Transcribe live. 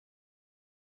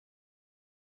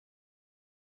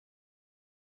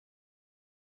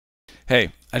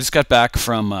Hey, I just got back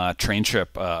from a train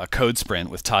trip, a code sprint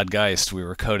with Todd Geist. We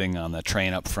were coding on the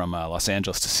train up from Los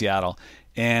Angeles to Seattle,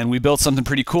 and we built something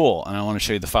pretty cool. And I want to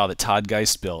show you the file that Todd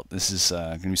Geist built. This is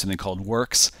going to be something called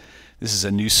Worx. This is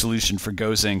a new solution for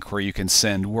GoZync where you can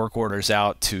send work orders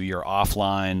out to your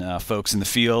offline folks in the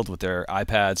field with their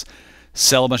iPads,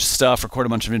 sell a bunch of stuff, record a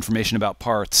bunch of information about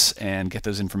parts, and get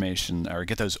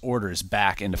those orders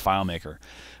back into FileMaker.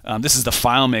 This is the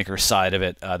FileMaker side of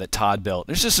it that Todd built.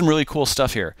 There's just some really cool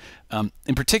stuff here.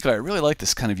 In particular, I really like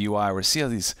this kind of UI where you see how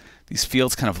these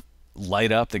fields kind of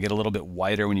light up. They get a little bit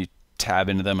whiter when you tab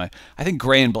into them. I think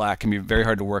gray and black can be very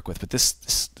hard to work with, but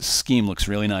this scheme looks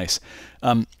really nice.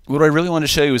 What I really want to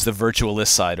show you is the virtual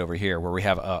list side over here where we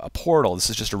have a portal. This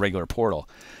is just a regular portal.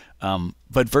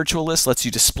 But virtual list lets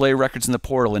you display records in the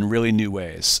portal in really new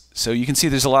ways. So you can see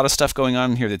there's a lot of stuff going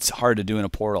on here that's hard to do in a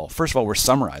portal. First of all, we're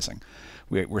summarizing.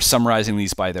 We're summarizing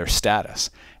these by their status.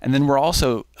 And then we're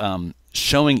also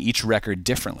showing each record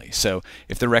differently. So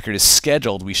if the record is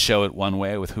scheduled, we show it one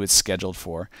way with who it's scheduled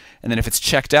for. And then if it's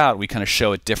checked out, we kind of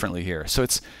show it differently here. So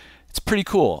it's pretty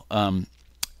cool.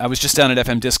 I was just down at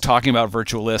FM Disk talking about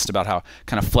virtual list, about how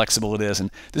kind of flexible it is. And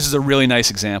this is a really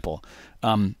nice example.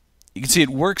 You can see it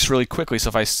works really quickly. So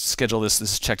if I schedule this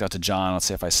is checked out to John. Let's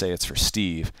say if I say it's for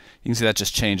Steve, you can see that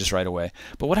just changes right away.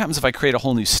 But what happens if I create a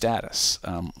whole new status?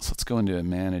 So let's go into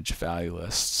Manage Value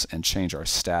Lists and change our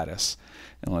status.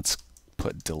 And let's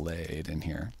put delayed in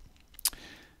here.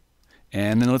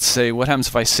 And then let's say, what happens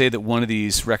if I say that one of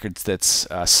these records that's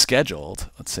scheduled,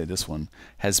 let's say this one,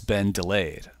 has been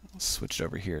delayed. Let's switch it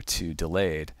over here to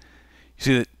delayed. You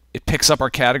see that it picks up our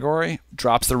category,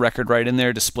 drops the record right in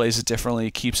there, displays it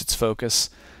differently, keeps its focus.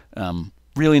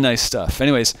 Really nice stuff.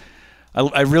 Anyways,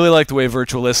 I really like the way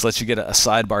virtual list lets you get a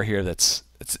sidebar here that's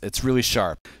really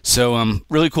sharp. So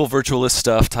really cool virtual list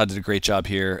stuff. Todd did a great job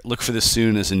here. Look for this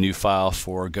soon as a new file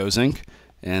for GoZync,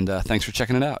 and thanks for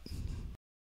checking it out.